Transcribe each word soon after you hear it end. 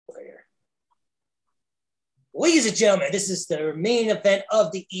Ladies and gentlemen, this is the main event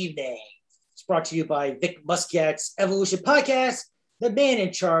of the evening. It's brought to you by Vic Muscat's Evolution Podcast. The man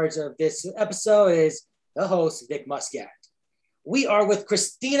in charge of this episode is the host, Vic Muscat. We are with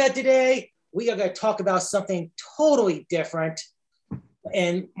Christina today. We are going to talk about something totally different.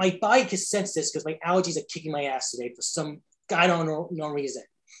 And my body can sense this because my allergies are kicking my ass today for some God don't know no reason.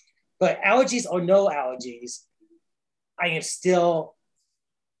 But allergies or no allergies, I am still...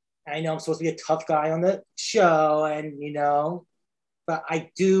 I know I'm supposed to be a tough guy on the show, and but I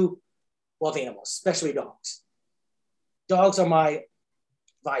do love animals, especially dogs. Dogs are my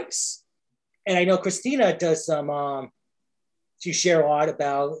vice. And I know Christina does some, she share a lot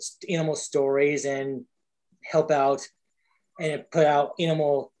about animal stories and help out and put out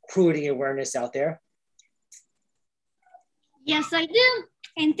animal cruelty awareness out there. Yes, I do.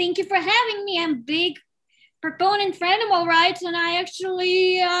 And thank you for having me. I'm a big proponent for animal rights, and I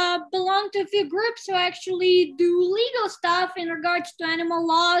actually belong to a few groups who actually do legal stuff in regards to animal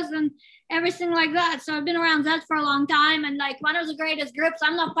laws and everything like that. So I've been around that for a long time, and like one of the greatest groups,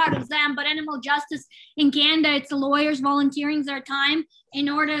 I'm not part of them, but Animal Justice in Canada, it's the lawyers volunteering their time in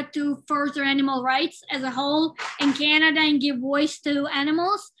order to further animal rights as a whole in Canada and give voice to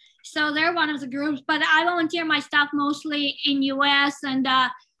animals. So they're one of the groups, but I volunteer my stuff mostly in US, and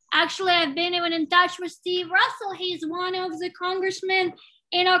actually, I've been even in touch with Steve Russell. He's one of the congressmen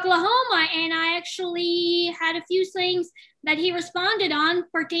in Oklahoma, and I actually had a few things that he responded on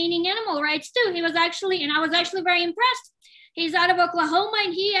pertaining animal rights too. I was actually very impressed. He's out of Oklahoma,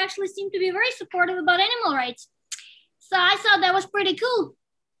 and he actually seemed to be very supportive about animal rights. So I thought that was pretty cool.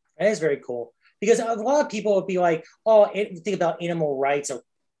 That is very cool, because a lot of people would be like, oh, think about animal rights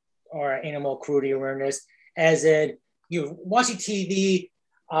or animal cruelty awareness as in you're watching TV,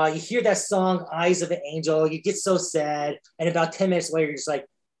 you hear that song, Eyes of an Angel, you get so sad, and about 10 minutes later, you're just like,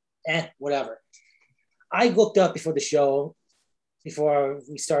 whatever. I looked up before we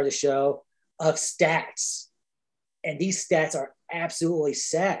started the show, of stats, and these stats are absolutely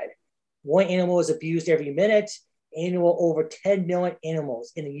sad. One animal is abused every minute. Over 10 million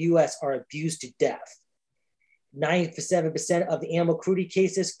animals in the US are abused to death. 97% of the animal cruelty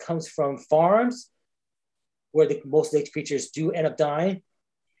cases comes from farms, where most of the creatures do end up dying.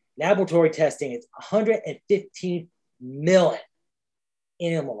 Laboratory testing is 115 million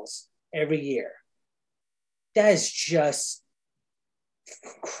animals every year. That is just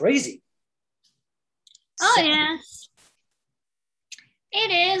crazy. Oh, yes.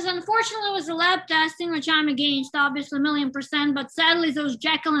 It is. Unfortunately, it was the lab testing, which I'm against, obviously, 1,000,000%. But sadly, those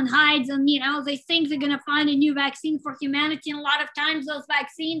Jekyll and Hydes, and, they think they're going to find a new vaccine for humanity. And a lot of times those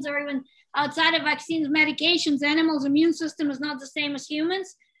vaccines are even outside of vaccines, medications. Animals' immune system is not the same as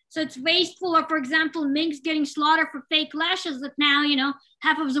humans. So it's wasteful. Or, for example, minks getting slaughtered for fake lashes that now,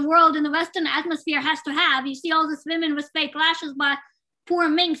 half of the world in the Western atmosphere has to have. You see all these women with fake lashes, but poor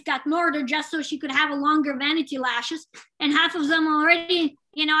minks got murdered just so she could have a longer vanity lashes. And half of them already,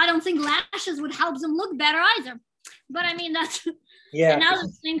 I don't think lashes would help them look better either. But I mean, that's another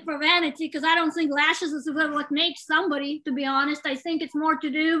thing for vanity, because I don't think lashes is what makes somebody, to be honest. I think it's more to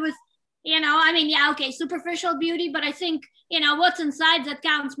do with, superficial beauty, but I think, what's inside that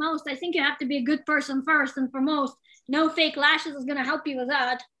counts most. I think you have to be a good person first and foremost. No fake lashes is going to help you with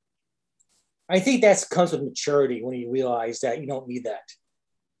that. I think that comes with maturity when you realize that you don't need that.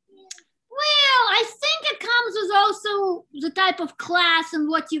 Well, I think it comes with also the type of class and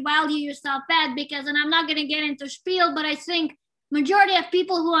what you value yourself at, because, and I'm not going to get into spiel, but I think majority of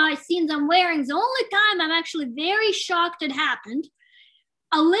people who I've seen them wearing, the only time I'm actually very shocked it happened,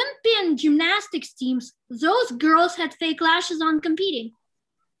 Olympian gymnastics teams, those girls had fake lashes on competing.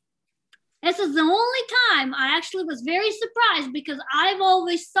 This is the only time I actually was very surprised, because I've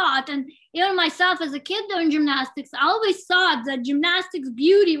always thought, and even myself as a kid doing gymnastics, I always thought that gymnastics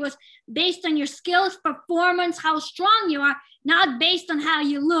beauty was based on your skills, performance, how strong you are, not based on how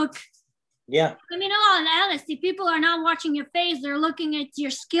you look. Yeah. I mean, in all honesty, people are not watching your face. They're looking at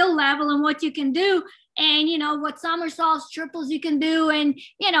your skill level and what you can do, and, what somersaults, triples you can do, and,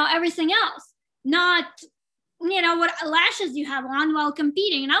 everything else. Not, what lashes you have on while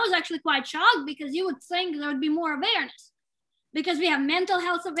competing. And I was actually quite shocked, because you would think there would be more awareness, because we have mental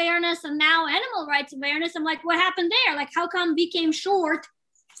health awareness and now animal rights awareness. I'm like, what happened there? Like, how come we came short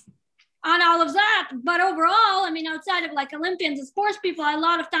on all of that? But overall, outside of like Olympians and sports people, a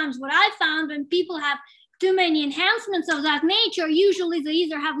lot of times what I found, when people have too many enhancements of that nature, usually they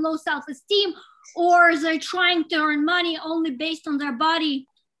either have low self-esteem or they're trying to earn money only based on their body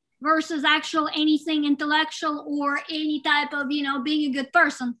versus actual anything intellectual or any type of, being a good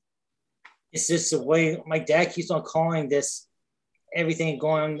person. It's just the way my dad keeps on calling this everything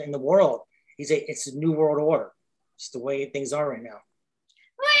going on in the world. it's a new world order. It's the way things are right now.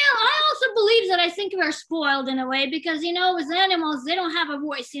 Well, I also believe that I think we're spoiled in a way because, with animals, they don't have a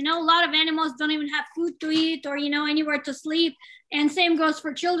voice. A lot of animals don't even have food to eat or, anywhere to sleep. And same goes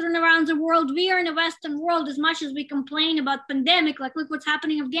for children around the world. We are in the Western world, as much as we complain about pandemic, like look what's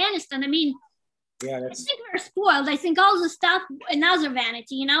happening in Afghanistan. I mean, I think we're spoiled. I think all the stuff, another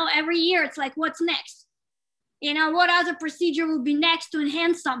vanity, every year it's like, what's next? What other procedure will be next to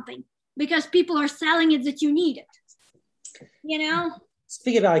enhance something? Because people are selling it that you need it,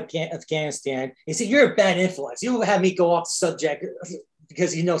 Speaking about Afghanistan, you see, you're a bad influence. You have me go off subject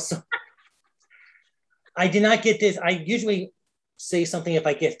because so. I did not get this. I usually say something if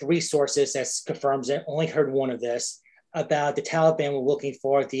I get 3 sources that confirms it. Only heard one of this about the Taliban were looking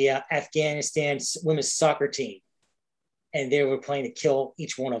for the Afghanistan women's soccer team, and they were planning to kill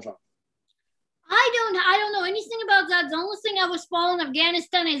each one of them. I don't know anything about that. The only thing I was following in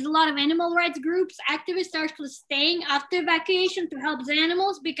Afghanistan is a lot of animal rights groups, activists are actually staying after evacuation to help the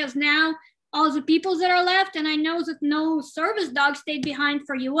animals because now all the people that are left, and I know that no service dog stayed behind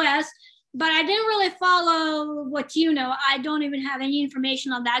for US, but I didn't really follow what I don't even have any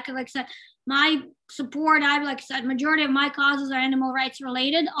information on that because like I said, my support, majority of my causes are animal rights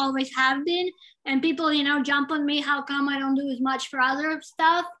related, always have been. And people, jump on me, how come I don't do as much for other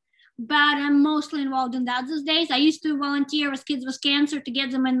stuff? But I'm mostly involved in that these days. I used to volunteer with kids with cancer to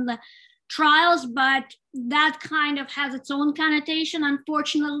get them in the trials, but that kind of has its own connotation.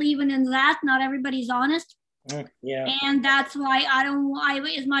 Unfortunately, even in that, not everybody's honest. Yeah. And that's why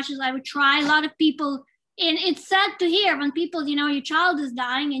as much as I would try, a lot of people, and it's sad to hear when people, your child is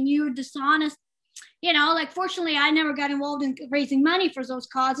dying and you're dishonest. Fortunately, I never got involved in raising money for those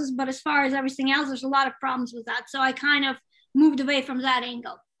causes, but as far as everything else, there's a lot of problems with that. So I kind of moved away from that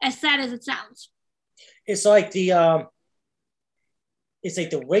angle, as sad as it sounds. It's like the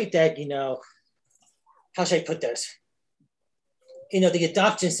rate that, how should I put this? The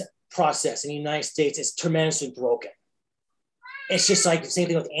adoption process in the United States is tremendously broken. It's just like the same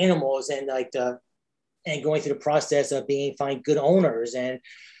thing with animals and and going through the process of find good owners. And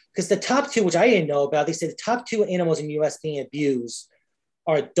because the top 2, which I didn't know about, they said the top 2 animals in the US being abused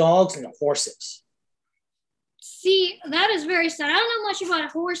are dogs and horses. See, that is very sad. I don't know much about a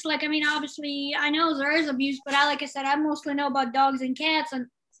horse. Obviously, I know there is abuse, but like I said, I mostly know about dogs and cats. And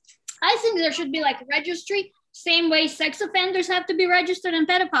I think there should be a registry, same way sex offenders have to be registered and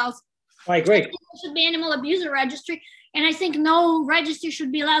pedophiles. I agree. There should be animal abuser registry. And I think no registry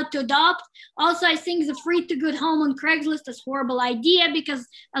should be allowed to adopt. Also, I think the free to good home on Craigslist is a horrible idea because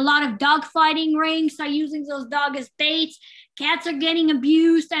a lot of dog fighting rings are using those dogs as baits. Cats are getting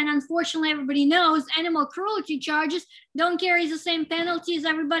abused. And unfortunately, everybody knows animal cruelty charges don't carry the same penalty as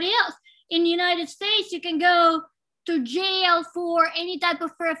everybody else. In the United States, you can go to jail for any type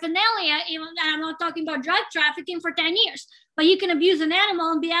of paraphernalia, even, and I'm not talking about drug trafficking, for 10 years. But you can abuse an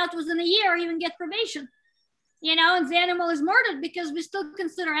animal and be out within a year or even get probation. And the animal is murdered because we still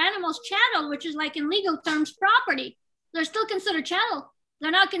consider animals chattel, which is in legal terms, property. They're still considered chattel. They're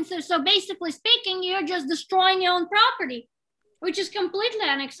not considered. So basically speaking, you're just destroying your own property, which is completely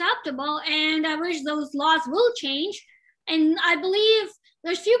unacceptable. And I wish those laws will change. And I believe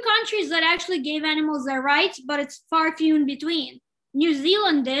there's few countries that actually gave animals their rights, but it's far few in between. New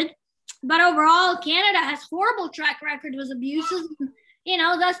Zealand did. But overall, Canada has horrible track record with abuses.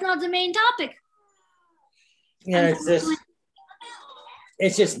 That's not the main topic. Yeah,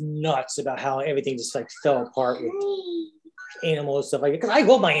 it's just nuts about how everything just fell apart with animals and stuff like that. Because I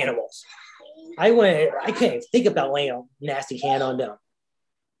love my animals. I can't even think about laying a nasty hand on them.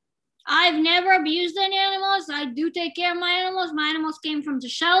 I've never abused any animals. I do take care of my animals. My animals came from the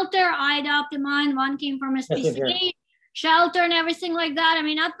shelter. I adopted mine. One came from SPCA shelter and everything like that.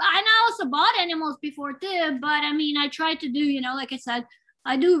 I also bought animals before too, but I try to do, like I said,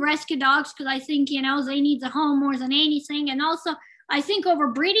 I do rescue dogs because I think, they need a home more than anything. And also, I think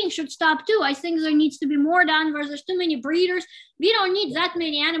overbreeding should stop too. I think there needs to be more done where there's too many breeders. We don't need that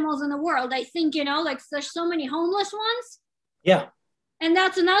many animals in the world. I think, there's so many homeless ones. Yeah. And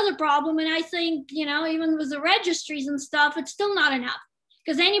that's another problem. And I think, even with the registries and stuff, it's still not enough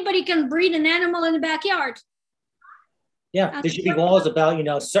because anybody can breed an animal in the backyard. Yeah, there should be laws about,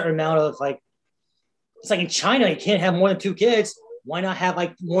 a certain amount of it's like in China, you can't have more than 2 kids. Why not have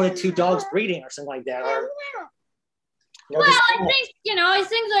more than 2 dogs breeding or something like that? I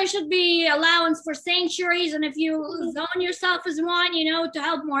think there should be allowance for sanctuaries. And if you zone yourself as one, to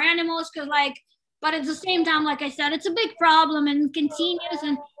help more animals, but at the same time, like I said, it's a big problem and continues.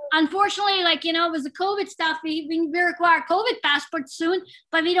 And unfortunately, with the COVID stuff, we require COVID passports soon,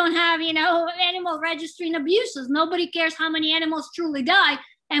 but we don't have, animal registry and abuses. Nobody cares how many animals truly die.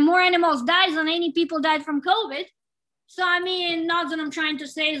 and more animals died than any people died from COVID. So, I mean, not that I'm trying to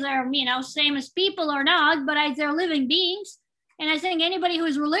say they're, same as people or not, but they're living beings. And I think anybody who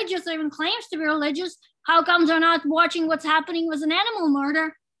is religious or even claims to be religious, how comes they're not watching what's happening with an animal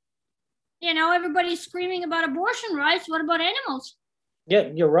murder? Everybody's screaming about abortion rights. What about animals? Yeah,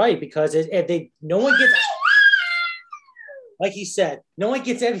 you're right, because no one gets, like you said, no one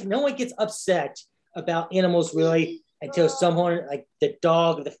gets upset about animals really until someone like the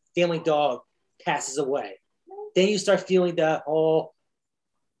family dog passes away. Then you start feeling that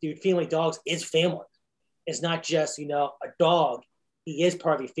family dogs is family. It's not just, a dog. He is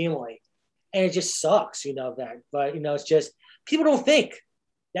part of your family. And it just sucks, that. But, it's just, people don't think.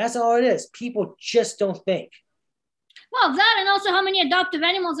 That's all it is. People just don't think. Well, that and also how many adoptive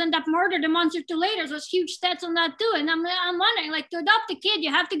animals end up murdered a month or two later. There's huge stats on that too. And I'm wondering, like, to adopt a kid, you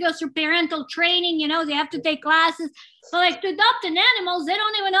have to go through parental training, they have to take classes. But like to adopt an animal, they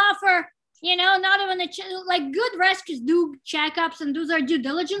don't even offer, not even good rescues do checkups and do their due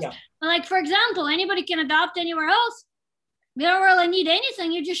diligence. Yeah. But like, for example, anybody can adopt anywhere else. We don't really need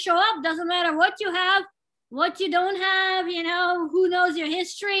anything. You just show up. Doesn't matter what you have, what you don't have, who knows your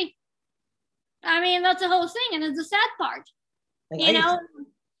history. I mean, that's the whole thing, and it's the sad part.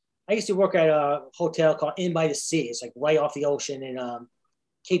 I used to work at a hotel called Inn by the Sea. It's like right off the ocean in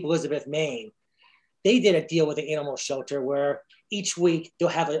Cape Elizabeth, Maine. They did a deal with the animal shelter where each month they'll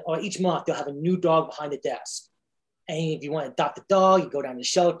have a new dog behind the desk. And if you want to adopt a dog, you go down to the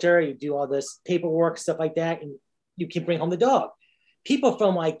shelter, you do all this paperwork, stuff like that, and you can bring home the dog. People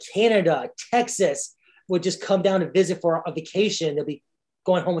from like Canada, Texas would just come down to visit for a vacation. They'll be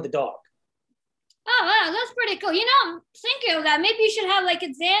going home with the dog. Oh, wow, that's pretty cool. Thinking of that, maybe you should have like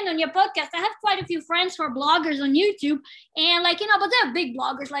a Zen on your podcast. I have quite a few friends who are bloggers on YouTube, and but they're big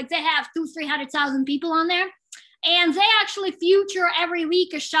bloggers. Like they have 200,000-300,000 people on there, and they actually feature every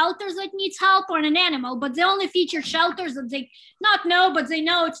week a shelter that needs help or an animal. But they only feature shelters that they not know, but they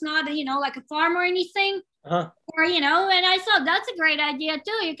know it's not like a farm or anything. Uh-huh. Or and I thought that's a great idea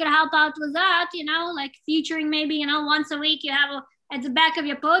too. You could help out with that. Like featuring maybe once a week you have at the back of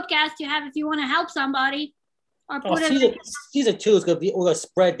your podcast, you have if you want to help somebody or put season 2 is going to be, we're going to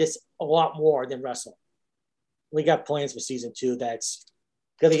spread this a lot more than wrestling. We got plans for season 2. That's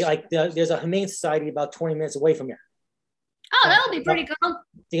going to be like, there's a Humane Society about 20 minutes away from here. Oh, that would be pretty cool.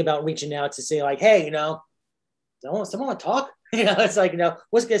 Think about reaching out to say like, hey, someone want to talk? It's like,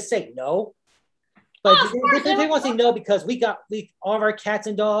 what's going to say? No. But they want to say no because all of our cats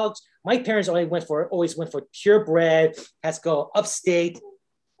and dogs. My parents always went for purebred. Has to go upstate,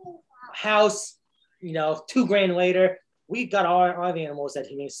 house. $2,000 later, we got all the animals at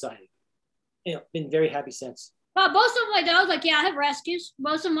Humane Society. Been very happy since. Well, both of my dogs, I have rescues.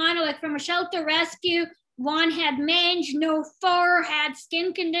 Both of mine are from a shelter rescue. One had mange, no fur, had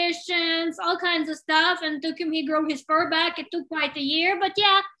skin conditions, all kinds of stuff, and he grew his fur back. It took quite a year, but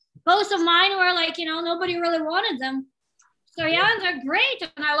yeah. Most of mine were nobody really wanted them. So yeah, they're great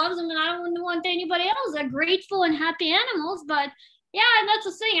and I love them and I don't want anybody else. They're grateful and happy animals. But yeah, and that's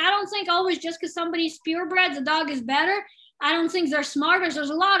the thing. I don't think always just because somebody's purebred, the dog is better. I don't think they're smarter. There's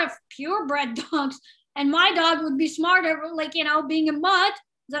a lot of purebred dogs and my dog would be smarter, being a mutt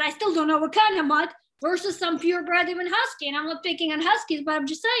that I still don't know what kind of mutt versus some purebred, even husky. And I'm not picking on huskies, but I'm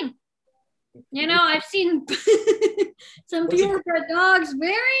just saying. I've seen some purebred dogs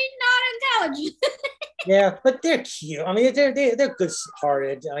very not intelligent. Yeah, but they're cute. I mean, they're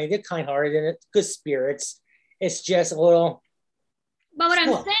good-hearted. I mean, they're kind-hearted and good spirits. It's just a little. But what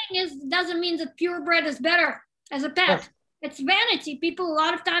I'm saying is, it doesn't mean that purebred is better as a pet. Yeah. It's vanity. A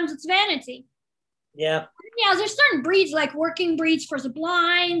lot of times, it's vanity. Yeah. Yeah, there's certain breeds, like working breeds for the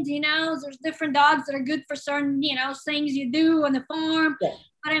blind. There's different dogs that are good for certain, things you do on the farm. Yeah.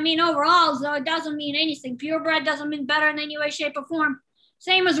 But I mean, overall, though, it doesn't mean anything. Purebred doesn't mean better in any way, shape, or form.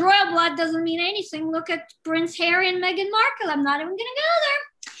 Same as royal blood doesn't mean anything. Look at Prince Harry and Meghan Markle. I'm not even going to go there.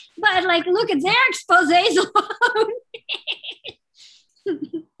 But, look at their exposés alone.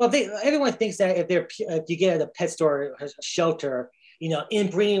 Well, everyone thinks that if you get at a pet store, a shelter,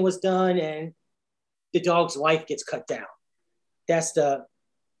 inbreeding was done and the dog's life gets cut down. That's the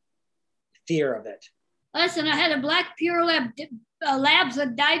fear of it. Listen, I had a black pure lab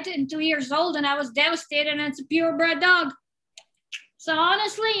that died in 2 years old, and I was devastated, and it's a purebred dog. So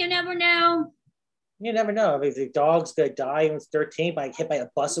honestly, you never know. You never know. If the dog's going to die when it's 13 by hit by a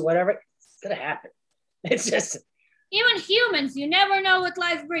bus or whatever, it's going to happen. It's just... Even humans, you never know what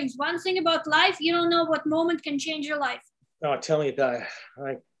life brings. One thing about life, you don't know what moment can change your life. Oh, tell me about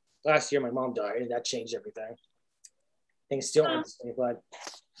it. Last year, my mom died, and that changed everything. Things still aren't the same, but...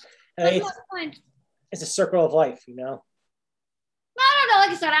 It's a circle of life, I don't know.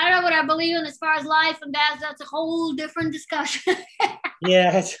 Like I said, I don't know what I believe in as far as life and death. That's a whole different discussion.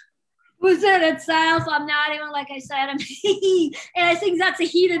 Yeah. Within itself, I'm not even, like I said, I mean, and I think that's a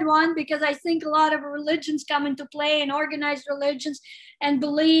heated one because I think a lot of religions come into play and organized religions and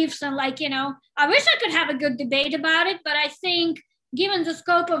beliefs. And like, I wish I could have a good debate about it, but I think given the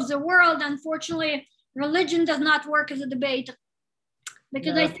scope of the world, unfortunately, religion does not work as a debate.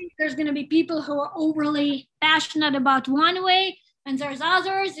 Because I think there's going to be people who are overly passionate about one way, and there's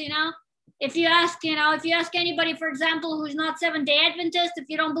others, If you ask anybody, for example, who's not Seventh-day Adventist, if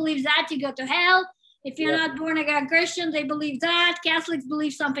you don't believe that, you go to hell. If you're not born again Christian, they believe that. Catholics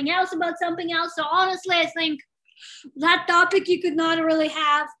believe something else about something else. So honestly, I think that topic you could not really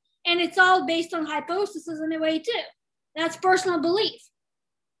have, and it's all based on hypothesis in a way too. That's personal belief.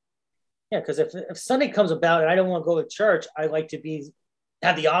 Yeah, because if Sunday comes about and I don't want to go to church, I like to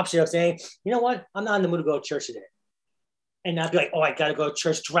have the option of saying, you know what, I'm not in the mood to go to church today. And not be like, oh, I got to go to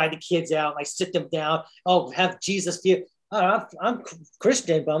church, drag the kids out, like sit them down. Oh, have Jesus feel. I'm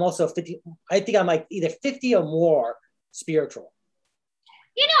Christian, but I'm also 50. I think I'm like either 50 or more spiritual.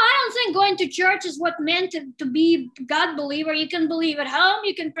 I don't think going to church is what meant to be God believer. You can believe at home.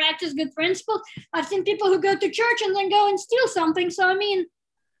 You can practice good principles. I've seen people who go to church and then go and steal something. So, I mean,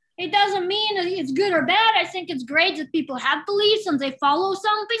 it doesn't mean it's good or bad. I think it's great that people have beliefs and they follow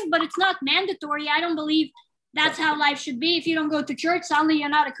something, but it's not mandatory. I don't believe that's how life should be. If you don't go to church, suddenly you're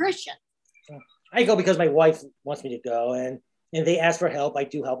not a Christian. I go because my wife wants me to go, and if they ask for help, I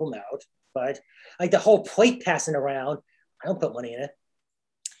do help them out. But like the whole plate passing around, I don't put money in it.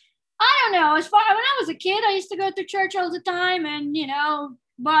 I don't know. When I was a kid, I used to go to church all the time, and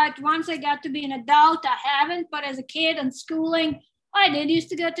but once I got to be an adult, I haven't. But as a kid and schooling, I did used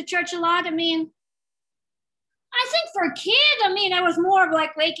to go to church a lot. I mean, I think for a kid, I was more of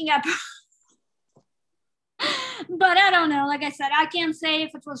like waking up. But I don't know. Like I said, I can't say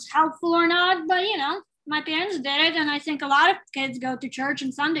if it was helpful or not. But, my parents did it. And I think a lot of kids go to church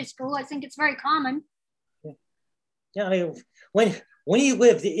and Sunday school. I think it's very common. Yeah, I mean, when you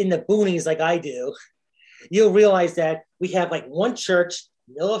live in the boonies like I do, you'll realize that we have like one church,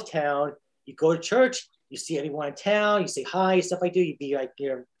 middle of town. You go to church, you see everyone in town, you say hi, stuff like that. You be like,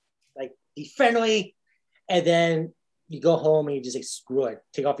 be friendly. And then you go home and you just like, screw it.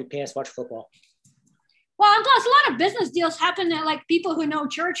 Take off your pants, watch football. Well, and plus a lot of business deals happen at like people who know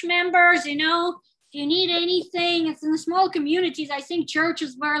church members, if you need anything, it's in the small communities. I think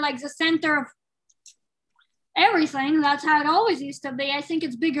churches were like the center of everything. That's how it always used to be. I think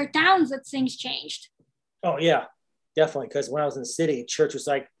it's bigger towns that things changed. Oh, yeah, definitely. Because when I was in the city, church was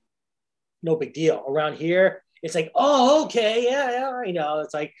like, no big deal. Around here, it's like, oh, okay, yeah,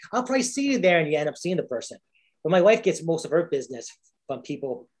 it's like, I'll probably see you there, and you end up seeing the person. But my wife gets most of her business from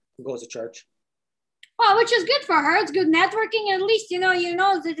people who goes to church. Well, which is good for her. It's good networking. At least, you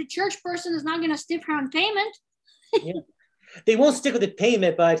know that the church person is not going to stiff her on payment. Yeah. They won't stick with the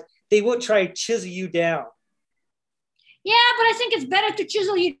payment, but they will try to chisel you down. Yeah, but I think it's better to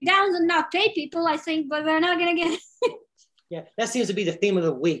chisel you down than not pay people, I think, but they're not going to get it. Yeah, that seems to be the theme of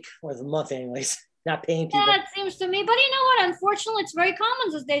the week, or the month anyways, not paying people. Yeah, it seems to me. But you know what? Unfortunately, it's very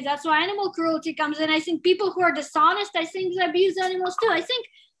common these days. That's why animal cruelty comes in. I think people who are dishonest, I think they abuse animals too. I think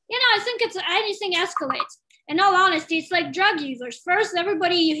it's anything escalates. In all honesty, it's like drug users. First,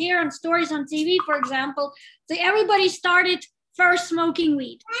 everybody you hear on stories on TV, for example, everybody started first smoking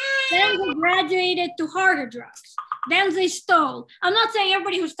weed. Then they graduated to harder drugs. Then they stole. I'm not saying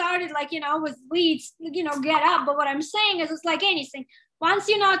everybody who started with weeds, get up. But what I'm saying is it's like anything. Once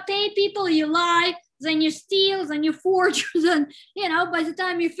you not pay people, you lie, then you steal, then you forge, then, by the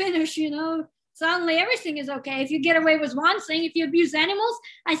time you finish, suddenly everything is okay. If you get away with one thing, if you abuse animals,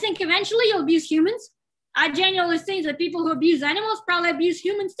 I think eventually you'll abuse humans. I genuinely think that people who abuse animals probably abuse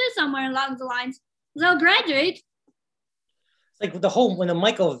humans too somewhere along the lines. They'll graduate. Like when the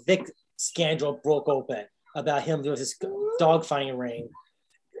Michael Vick scandal broke open about him doing this dog fighting ring,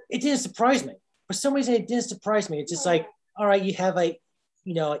 it didn't surprise me. For some reason, it didn't surprise me. It's just like, all right, you have an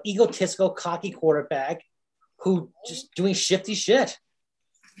egotistical, cocky quarterback who just doing shifty shit.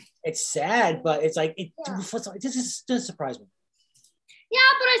 It's sad, but it's like, it doesn't surprise me. Yeah,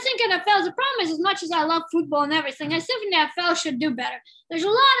 but I think NFL, the problem is as much as I love football and everything, I think the NFL should do better. There's a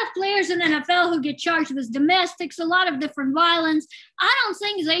lot of players in the NFL who get charged with domestics, a lot of different violence. I don't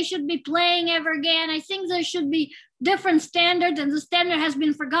think they should be playing ever again. I think there should be different standards, and the standard has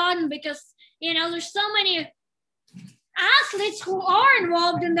been forgotten because, there's so many athletes who are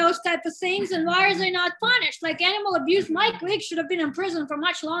involved in those type of things, and why are they not punished? Like animal abuse, Mike Vick should have been in prison for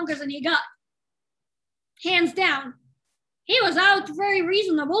much longer than he got. Hands down. He was out very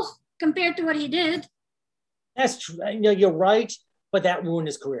reasonable compared to what he did. That's true. You're right. but that ruined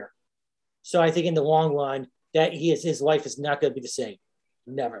his career. So I think in the long run, that his life is not going to be the same.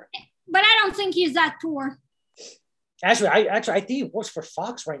 Never. But I don't think he's that poor. Actually, I think he works for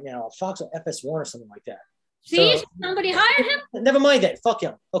Fox right now. Fox or FS1 or something like that. See, so, somebody hired him? Never mind that. Fuck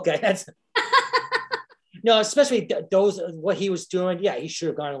him. Okay, that's no, especially those what he was doing. Yeah, he should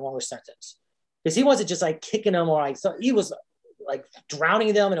have gotten a longer sentence because he wasn't just like kicking them or like so he was like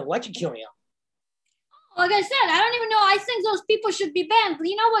drowning them and electrocuting them. Like I said, I don't even know. I think those people should be banned. But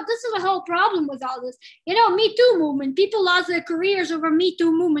you know what? This is the whole problem with all this. You know, Me Too movement. People lost their careers over Me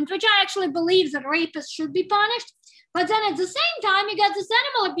Too movement, which I actually believe that rapists should be punished. But then at the same time, you got these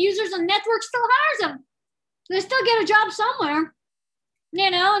animal abusers and network still hires them. They still get a job somewhere,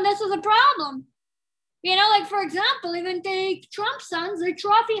 you know, and this is a problem. You know, like, for example, even take Trump's sons, they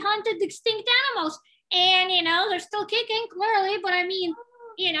trophy hunted extinct animals. And, you know, they're still kicking, clearly. But I mean,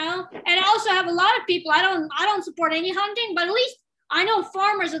 you know, and I also have a lot of people, I don't support any hunting, but at least I know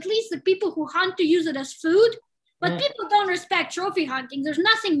farmers, at least the people who hunt to use it as food. But people don't respect trophy hunting. There's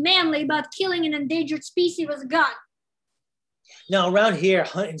nothing manly about killing an endangered species with a gun. Now, around here,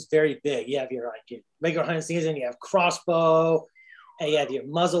 hunting's very big. You have your regular hunting season, you have crossbow, and you have your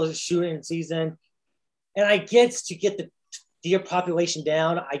muzzle shooting season. And I guess to get the deer population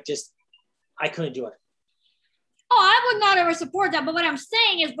down, I couldn't do it. Oh, I would not ever support that. But what I'm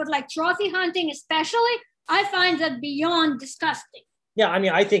saying is, but like trophy hunting especially, I find that beyond disgusting. Yeah, I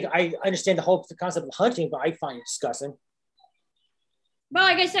mean, I think I understand the concept of hunting, but I find it disgusting. But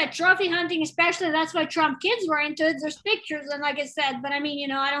like I said, trophy hunting especially, that's why Trump kids were into it. There's pictures, and like I said, but I mean, you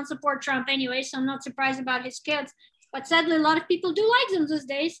know, I don't support Trump anyway, so I'm not surprised about his kids. But sadly, a lot of people do like them these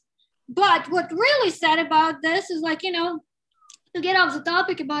days. But what really sad about this is, like, you know, to get off the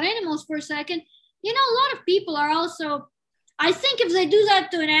topic about animals for a second, you know, a lot of people are also, I think if they do that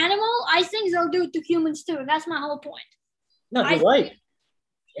to an animal, I think they'll do it to humans too. That's my whole point. No, you're right.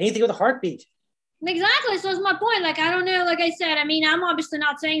 Anything with a heartbeat. Exactly. So that's my point. Like, I don't know. Like I said, I mean, I'm obviously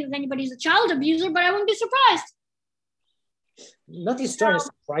not saying that anybody's a child abuser, but I wouldn't be surprised. Nothing's starting to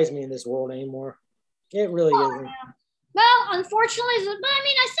surprise me in this world anymore. It really isn't. Yeah. Well, unfortunately, but I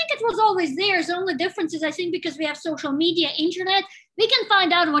mean, I think it was always there. The only difference is, I think, because we have social media, internet, we can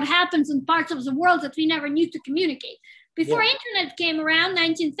find out what happens in parts of the world that we never knew to communicate. Before internet came around,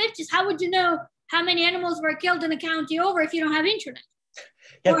 1950s, how would you know how many animals were killed in a county over if you don't have internet?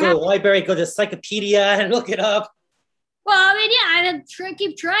 You have to go to the library, go to Encyclopedia and look it up. Well, I mean, yeah, I had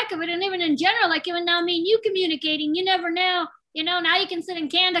keep track of it. And even in general, like even now, me and you communicating, you never know. You know, now you can sit in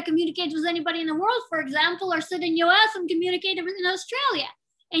Canada, communicate with anybody in the world, for example, or sit in US and communicate in Australia.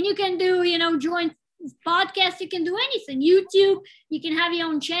 And you can do, you know, joint podcasts, you can do anything. YouTube, you can have your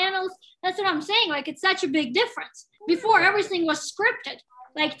own channels. That's what I'm saying. Like, it's such a big difference. Before, everything was scripted.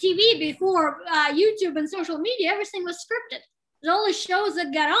 Like TV, before YouTube and social media, everything was scripted. The only shows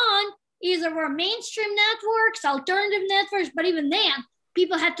that got on either were mainstream networks, alternative networks, but even then,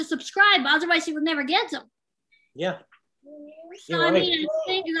 people had to subscribe, otherwise you would never get them. Yeah. So, I mean, I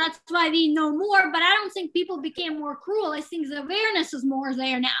think that's why we know more, but I don't think people became more cruel. I think the awareness is more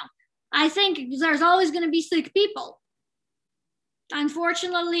there now. I think there's always going to be sick people.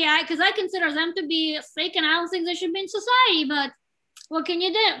 Unfortunately, because I consider them to be sick, and I don't think they should be in society, but what can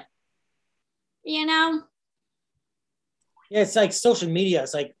you do? You know? Yeah, it's like social media.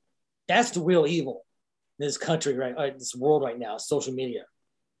 It's like, that's the real evil in this country, right? This world right now, social media.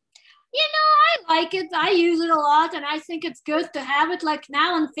 You know, I like it. I use it a lot, and I think it's good to have it. Like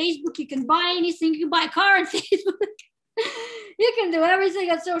now on Facebook, you can buy anything. You can buy a car on Facebook. You can do everything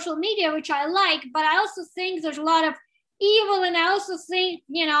on social media, which I like. But I also think there's a lot of evil, and I also think,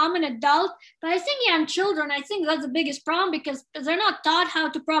 you know, I'm an adult, but I think young children, I think that's the biggest problem because they're not taught how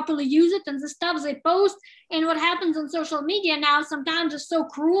to properly use it, and the stuff they post and what happens on social media now sometimes is so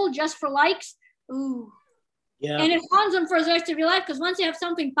cruel just for likes. Ooh. Yeah. And it haunts them for the rest of your life because once you have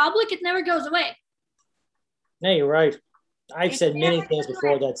something public, it never goes away. Yeah, you're right. I've said many things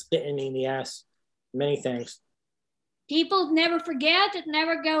before that's bitten me in the ass. Many things. People never forget. It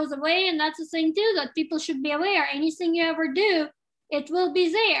never goes away. And that's the thing, too, that people should be aware. Anything you ever do, it will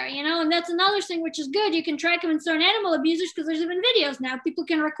be there, you know? And that's another thing which is good. You can track them in certain animal abusers because there's even videos now. People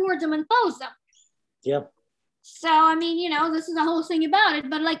can record them and post them. Yeah. So, I mean, you know, this is the whole thing about it.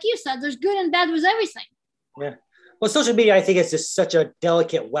 But like you said, there's good and bad with everything. Yeah. Well, social media, I think, is just such a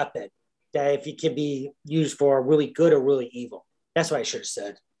delicate weapon that if it can be used for really good or really evil. That's what I should have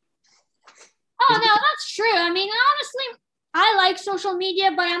said. Oh, no, that's true. I mean, honestly, I like social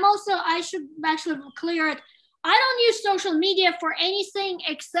media, but I should actually clear it. I don't use social media for anything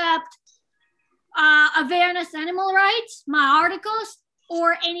except awareness, animal rights, my articles,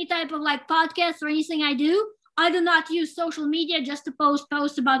 or any type of like podcasts or anything I do. I do not use social media just to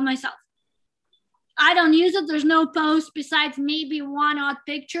posts about myself. I don't use it. There's no post besides maybe one odd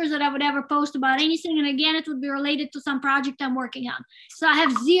pictures that I would ever post about anything. And again, it would be related to some project I'm working on. So I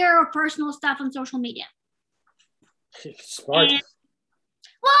have zero personal stuff on social media. Smart.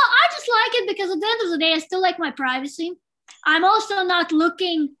 Well, I just like it because at the end of the day, I still like my privacy. I'm also not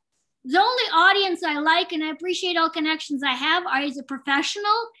looking. The only audience I like and I appreciate all connections I have are as a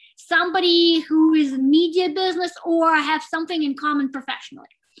professional, somebody who is in media business, or I have something in common professionally.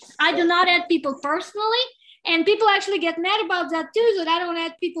 I do not add people personally, and people actually get mad about that too, that I don't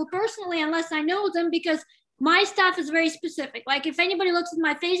add people personally unless I know them, because my stuff is very specific. Like if anybody looks at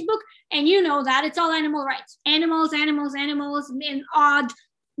my Facebook, and you know that, it's all animal rights. Animals, and odd,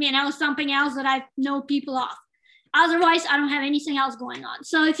 something else that I know people of. Otherwise, I don't have anything else going on.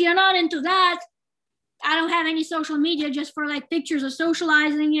 So if you're not into that, I don't have any social media just for like pictures of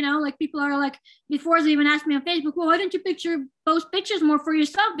socializing, like people are like, before they even asked me on Facebook, well, why don't you post pictures more for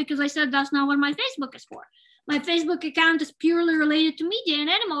yourself? Because I said, that's not what my Facebook is for. My Facebook account is purely related to media and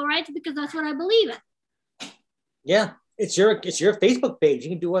animal rights because that's what I believe in. Yeah, it's your Facebook page. You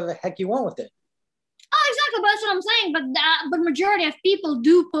can do whatever the heck you want with it. Oh, exactly. But that's what I'm saying. But majority of people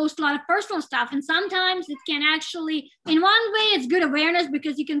do post a lot of personal stuff. And sometimes it can actually, in one way, it's good awareness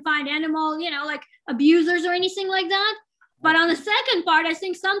because you can find animal, like abusers or anything like that. But on the second part, I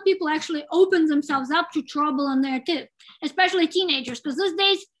think some people actually open themselves up to trouble on there too, especially teenagers. Because these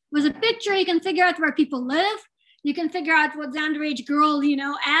days, with a picture, you can figure out where people live. You can figure out what the underage girl,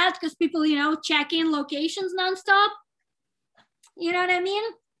 at, because people, check in locations nonstop. You know what I mean?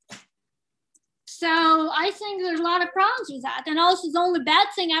 So I think there's a lot of problems with that. And also the only bad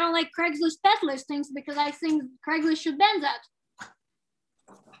thing, I don't like Craigslist pet listings because I think Craigslist should ban that.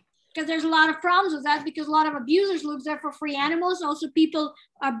 Because there's a lot of problems with that because a lot of abusers look there for free animals. Also people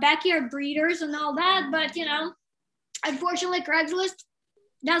are backyard breeders and all that. But, unfortunately Craigslist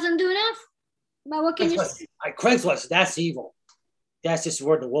doesn't do enough. But what can you say? Craigslist, that's evil. That's just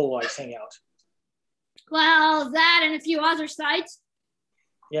where the lowlifes hang out. Well, that and a few other sites.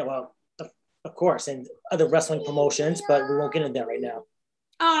 Yeah, well, of course, and other wrestling promotions, but we won't get into that right now.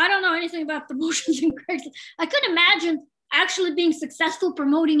 Oh, I don't know anything about promotions in Craigslist. I couldn't imagine actually being successful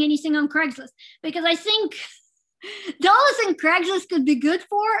promoting anything on Craigslist because I think the only thing Craigslist could be good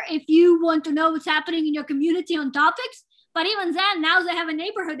for if you want to know what's happening in your community on topics. But even then, now they have a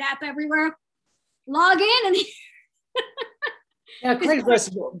neighborhood app everywhere. Log in and yeah,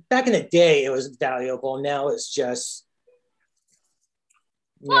 Craigslist, back in the day, it was valuable. Now it's just...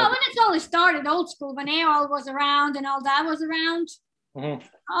 Well, when it only started old school, when AOL was around and all that was around. Mm-hmm.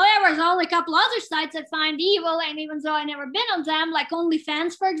 However, there's only a couple other sites I find evil, and even though I never been on them, like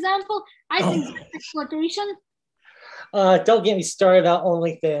OnlyFans, for example, I think that's exploitation. Don't get me started about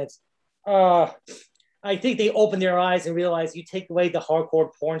OnlyFans. I think they opened their eyes and realized you take away the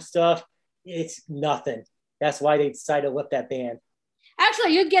hardcore porn stuff, it's nothing. That's why they decided to lift that ban.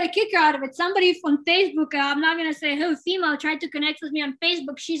 Actually, you'd get a kicker out of it. Somebody on Facebook, I'm not going to say who, female, tried to connect with me on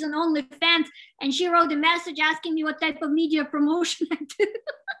Facebook. She's an OnlyFans, and she wrote a message asking me what type of media promotion I do.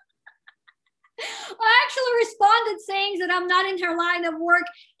 I actually responded saying that I'm not in her line of work,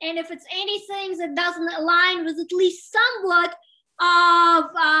 and if it's anything that doesn't align with at least somewhat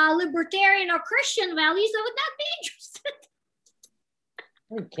of libertarian or Christian values, I would not be interested.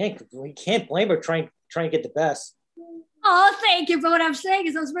 We can't blame her trying to get the best. Oh, thank you. But what I'm saying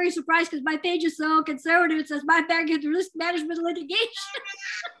is I was very surprised because my page is so conservative. It says my back into risk management litigation.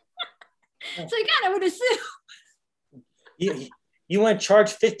 So you kind of would assume. You want to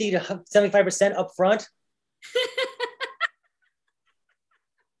charge 50 to 75% up front?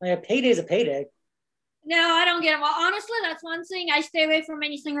 Like a payday is a payday. No, I don't get it. Well, honestly, that's one thing. I stay away from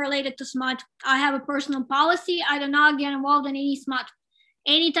anything related to smut. I have a personal policy. I do not get involved in any smut.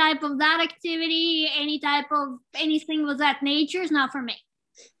 Any type of that activity, any type of anything of that nature is not for me.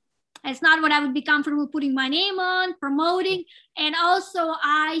 It's not what I would be comfortable putting my name on, promoting. And also,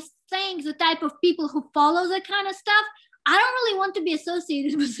 I think the type of people who follow that kind of stuff, I don't really want to be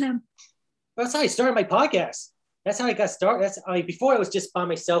associated with them. That's how I started my podcast. That's how I got started. Before it was just by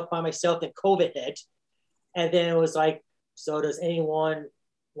myself, then COVID hit. And then it was like, so does anyone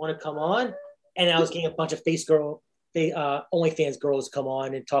want to come on? And I was getting a bunch of OnlyFans girls come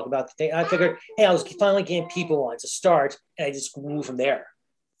on and talk about the thing. I figured, hey, I was finally getting people on to start, and I just grew from there.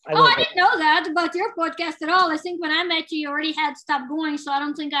 I didn't know that about your podcast at all. I think when I met you, you already had stuff going, so I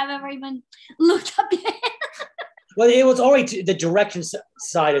don't think I've ever even looked up yet. Well, it was already the direction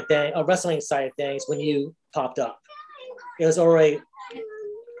side of things, wrestling side of things when you popped up. It was already,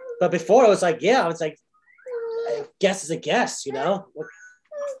 but before it was like, I was like, guest is a guest,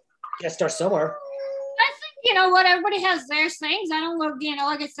 guest star somewhere. I think you know what, everybody has their things. I don't look, you know,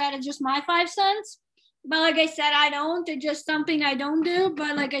 like I said, it's just my 5 cents. But like I said, I don't. It's just something I don't do.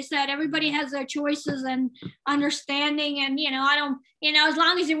 But like I said, everybody has their choices and understanding. And, you know, I don't, you know, as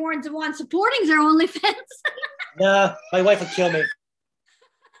long as you weren't the one supporting their OnlyFans. Nah, my wife would kill me.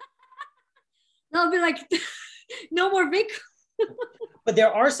 They'll be like, no more Vic. But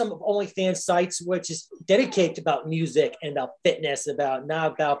there are some OnlyFans sites which is dedicated about music and about fitness,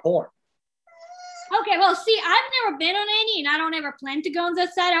 not about porn. Okay, well, see, I've never been on any, and I don't ever plan to go on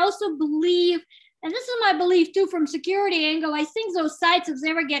that site. I also believe, and this is my belief too from security angle, I think those sites, if they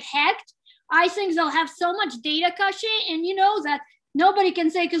ever get hacked, I think they'll have so much data cache, and you know that nobody can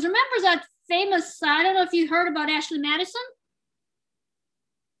say, because remember that famous, I don't know if you heard about Ashley Madison?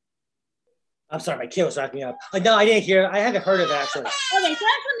 I'm sorry, my kid was wrapping me up. No, I didn't hear. I haven't heard of it, actually. Okay, so Ashley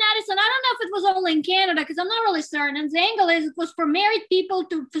Madison, I don't know if it was only in Canada, because I'm not really certain, and the angle is it was for married people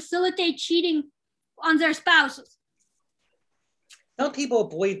to facilitate cheating on their spouses. Some people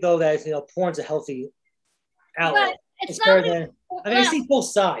believe, though, that, you know, porn's a healthy outlet. But it's better not. than, I mean, I see both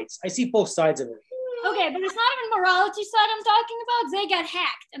sides. I see both sides of it. Okay, but it's not even morality side I'm talking about. They got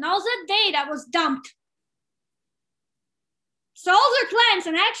hacked, and all that data was dumped. So all their clients,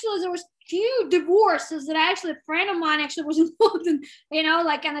 and actually there was few divorces that actually a friend of mine actually was involved in, you know,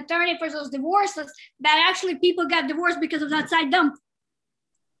 like an attorney for those divorces, that actually people got divorced because of that side dump.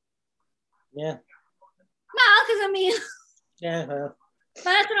 Yeah. No, because I mean, Yeah. but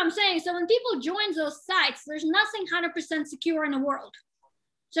that's what I'm saying. So when people join those sites, there's nothing 100% secure in the world.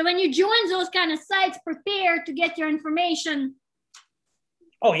 So when you join those kind of sites, prepare to get your information.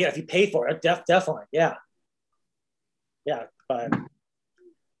 Oh, yeah, if you pay for it, definitely, yeah. Yeah, but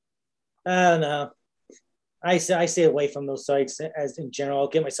I don't know. I stay away from those sites as in general. I'll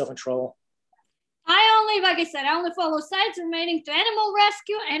get myself in trouble. Like I said, I only follow sites relating to animal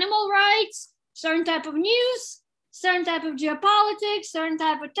rescue, animal rights, certain type of news, certain type of geopolitics, certain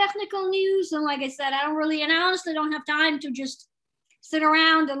type of technical news. And like I said, I honestly don't have time to just sit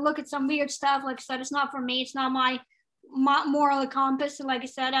around and look at some weird stuff. Like I said, it's not for me. It's not my moral compass. And like I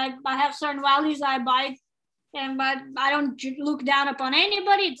said, I have certain values I abide. But I don't look down upon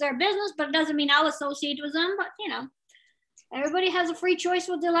anybody. It's their business, but it doesn't mean I'll associate with them. But, you know, everybody has a free choice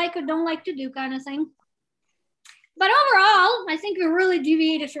what they like or don't like to do kind of thing. But overall, I think we really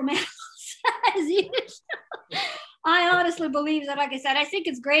deviated from animals as usual. I honestly believe that, like I said, I think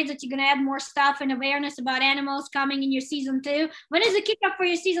it's great that you're going to add more stuff and awareness about animals coming in your season 2. When is the kickoff for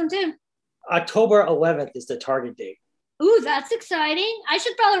your season 2? October 11th is the target date. Ooh, that's exciting. I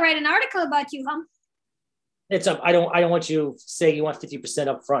should probably write an article about you, huh? It's up. I don't want you to say you want 50%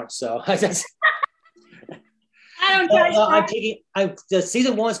 up front. So I don't I'm taking. The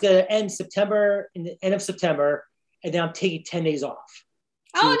season 1 is going to end in the end of September, and then I'm taking 10 days off.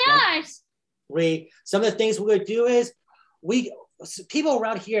 Oh, nice. Some of the things we're going to do is people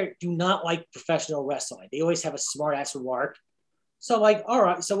around here do not like professional wrestling. They always have a smart ass remark. So like, all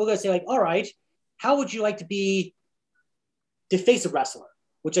right. So we're going to say like, all right, how would you like to be to face a wrestler?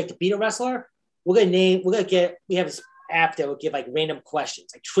 Would you like to beat a wrestler? We have this app that will give like random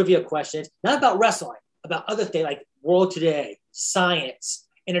questions, like trivia questions, not about wrestling, about other things like world today, science,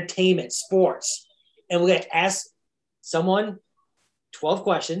 entertainment, sports. And we're going to ask someone 12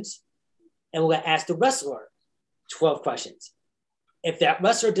 questions, and we're going to ask the wrestler 12 questions. If that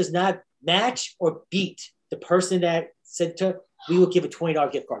wrestler does not match or beat the person that said to, we will give a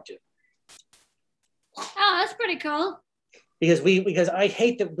 $20 gift card to. Oh, that's pretty cool. Because I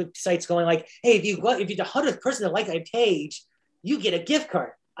hate the sites going like, hey, if you're the 100th person to like a page, you get a gift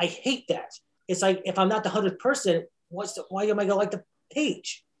card. I hate that. It's like, if I'm not the 100th person, why am I going to like the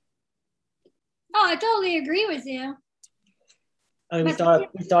page? Oh, I totally agree with you. I mean, we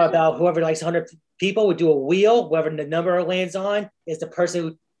thought about whoever likes 100 people would do a wheel. Whoever the number lands on is the person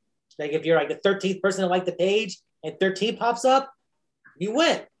who, like, if you're like the 13th person to like the page and 13 pops up, you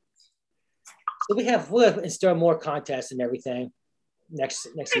win. So we'll install more contests and everything next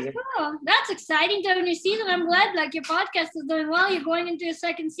season. Cool. That's exciting to new season. I'm glad like your podcast is doing well. You're going into a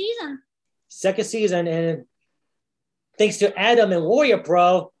second season. Second season, and thanks to Adam and Warrior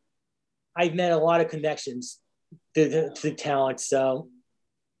Pro, I've met a lot of connections to the talent. So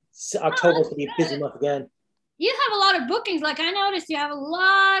October's gonna be a busy month again. You have a lot of bookings. Like I noticed you have a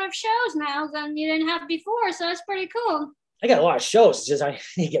lot of shows now than you didn't have before. So that's pretty cool. I got a lot of shows. It's just I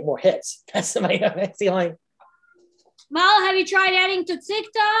need to get more hits. That's the only. Well, have you tried adding to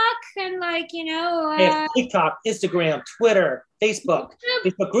TikTok and TikTok, Instagram, Twitter, Facebook,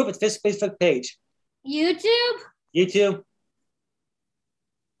 Facebook group, it's Facebook page. YouTube.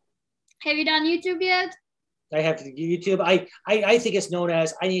 Have you done YouTube yet? I have to do YouTube. I think it's known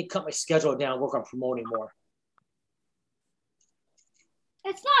as I need to cut my schedule down and work on promoting more.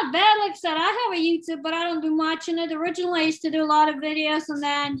 It's not bad. Like I said, I have a YouTube, but I don't do much in it. Originally, I used to do a lot of videos, and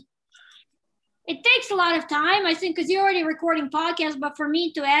then it takes a lot of time, I think, because you're already recording podcasts, but for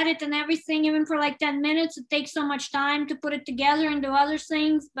me to edit and everything, even for like 10 minutes, it takes so much time to put it together and do other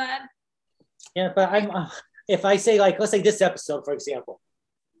things. But yeah, but if I say, like, let's say this episode, for example,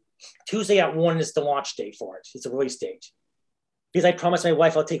 Tuesday at 1 is the launch date for it. It's a release date. Because I promised my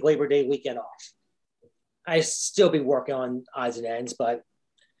wife I'll take Labor Day weekend off. I still be working on odds and ends, but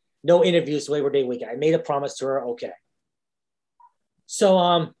no interviews Labor Day weekend. I made a promise to her. Okay.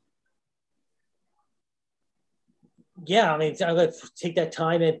 So, yeah, I mean, I'm going to take that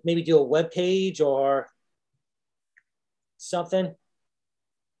time and maybe do a web page or something.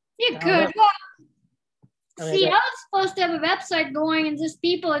 You could. See, I was supposed to have a website going, and just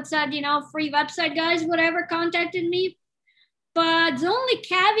people, it said, free website guys, whatever, contacted me. But the only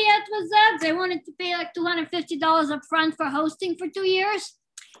caveat was that they wanted to pay like $250 up front for hosting for 2 years.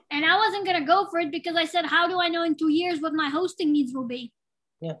 And I wasn't going to go for it because I said, how do I know in 2 years what my hosting needs will be?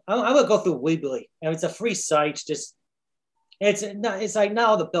 Yeah, I would go through Weebly. And it's a free site. It's like not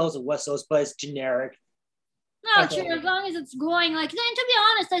all the bells and whistles, but it's generic. No, true. As long as it's growing. Like, and to be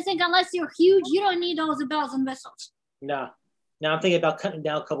honest, I think unless you're huge, you don't need all the bells and whistles. No. Now I'm thinking about cutting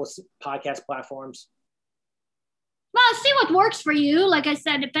down a couple of podcast platforms. Well, see what works for you. Like I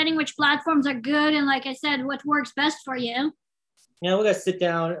said, depending which platforms are good, and like I said, what works best for you. Yeah, we're gonna sit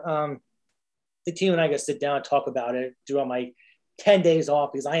down. The team and I gotta sit down and talk about it throughout my 10 days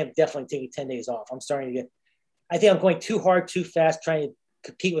off, because I am definitely taking 10 days off. I think I'm going too hard, too fast, trying to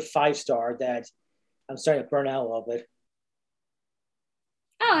compete with 5-star, that I'm starting to burn out a little bit.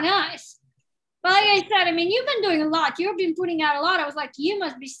 Oh, nice. Well, like I said, I mean, you've been doing a lot. You've been putting out a lot. I was like, you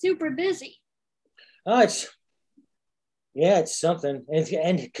must be super busy. Oh, it's something.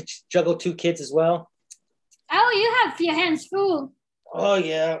 And juggle 2 kids as well. Oh, you have your hands full. Oh,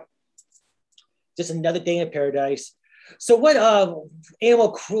 yeah. Just another day in paradise. So what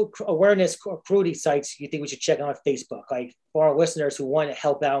animal awareness cruelty sites do you think we should check out on Facebook? Like, for our listeners who want to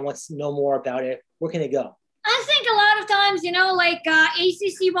help out and want to know more about it, where can they go? I think a lot of times,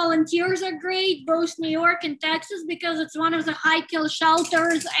 ACC volunteers are great, both New York and Texas, because it's one of the high kill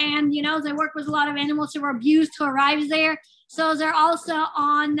shelters, and, they work with a lot of animals who were abused who arrives there. So they're also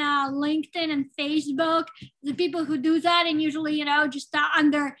on LinkedIn and Facebook, the people who do that, and usually, just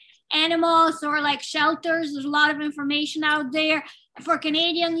under animals or like shelters. There's a lot of information out there. For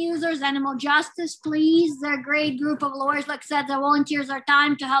Canadian users, Animal Justice Please, they're a great group of lawyers. Like I said, that volunteers their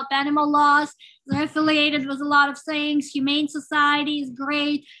time to help animal laws. They're affiliated with a lot of things. Humane Society is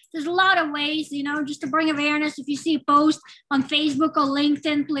great. There's a lot of ways, just to bring awareness. If you see a post on Facebook or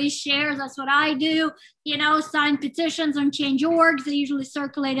LinkedIn, please share. That's what I do. Sign petitions on Change.org. They usually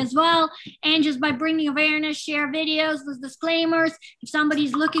circulate as well. And just by bringing awareness, share videos with disclaimers. If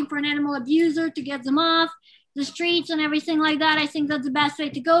somebody's looking for an animal abuser, to get them off the streets and everything like that, I think that's the best way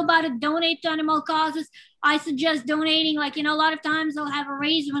to go about it. Donate to animal causes. I suggest donating, a lot of times they'll have a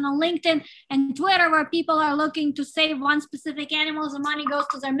raise even on LinkedIn and Twitter where people are looking to save one specific animal. The money goes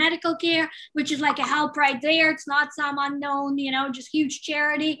to their medical care, which is like a help right there. It's not some unknown, just huge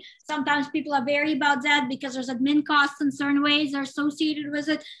charity. Sometimes people are wary about that because there's admin costs in certain ways that are associated with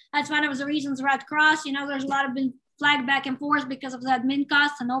it. That's one of the reasons Red Cross, there's a lot of been flagged back and forth because of the admin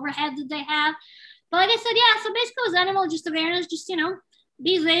costs and overhead that they have. But like I said, yeah, so basically with animal just awareness, just,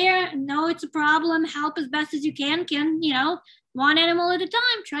 be there, know it's a problem, help as best as you can, one animal at a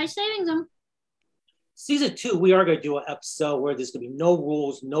time, try saving them. Season 2, we are going to do an episode where there's going to be no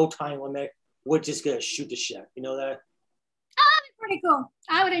rules, no time limit. We're just going to shoot the shit. You know that? Oh, that'd be pretty cool.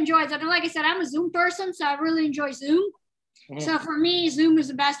 I would enjoy that. And like I said, I'm a Zoom person, so I really enjoy Zoom. Mm-hmm. So for me, Zoom is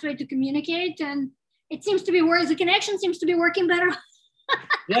the best way to communicate. And it seems to be where the connection seems to be working better.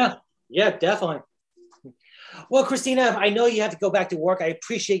 Yeah, definitely. Well, Christina, I know you have to go back to work. I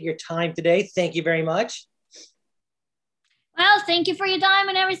appreciate your time today. Thank you very much. Well, thank you for your time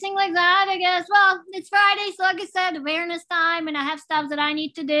and everything like that, I guess. Well, it's Friday, so like I said, awareness time, and I have stuff that I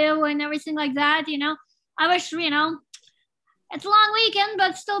need to do and everything like that, I wish, it's a long weekend,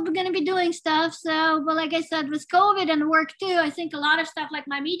 but still going to be doing stuff. So, but like I said, with COVID and work too, I think a lot of stuff like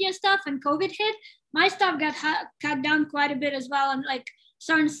my media stuff and COVID hit, my stuff got cut down quite a bit as well. And like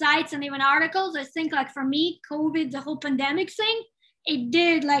certain sites and even articles, I think like for me, COVID, the whole pandemic thing, it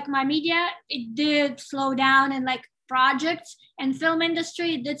did like my media, it did slow down, and like projects and film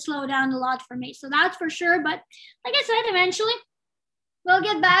industry, it did slow down a lot for me. So that's for sure. But like I said, eventually we'll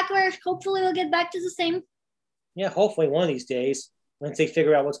get back where hopefully we'll get back to the same. Yeah, hopefully one of these days once they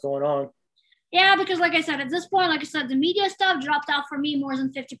figure out what's going on. Yeah, because like I said, at this point, like I said, the media stuff dropped out for me more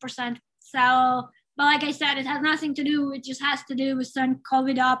than 50%. So But like I said, it has nothing to do. It just has to do with some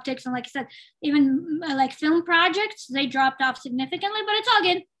COVID optics. And like I said, even like film projects, they dropped off significantly, but it's all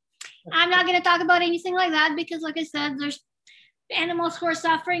good. I'm not going to talk about anything like that because like I said, there's animals who are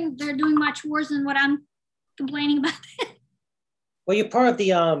suffering. They're doing much worse than what I'm complaining about. Well, you're part of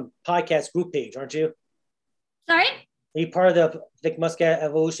the podcast group page, aren't you? Sorry? Are you part of the Vic Muscat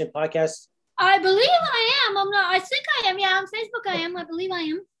Evolution podcast? I believe I am. I'm not. I think I am. Yeah, on Facebook I am. I believe I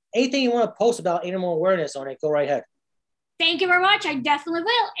am. Anything you want to post about animal awareness on it, go right ahead. Thank you very much. I definitely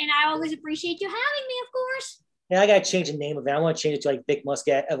will. And I always appreciate you having me, of course. Yeah, I got to change the name of it. I want to change it to like Vic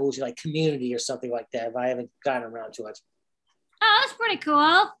Muscat Evolution, like community or something like that, if I haven't gotten around to it. Oh, that's pretty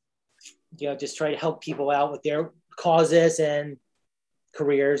cool. You know, just try to help people out with their causes and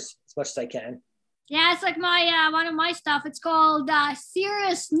careers as much as I can. Yeah, it's like my one of my stuff. It's called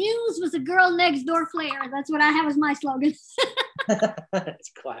Serious News with a Girl Next Door Flair. That's what I have as my slogan.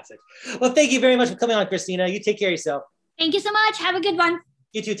 That's classic. Well, thank you very much for coming on, Christina. You take care of yourself. Thank you so much. Have a good one.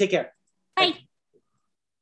 You too. Take care. Bye.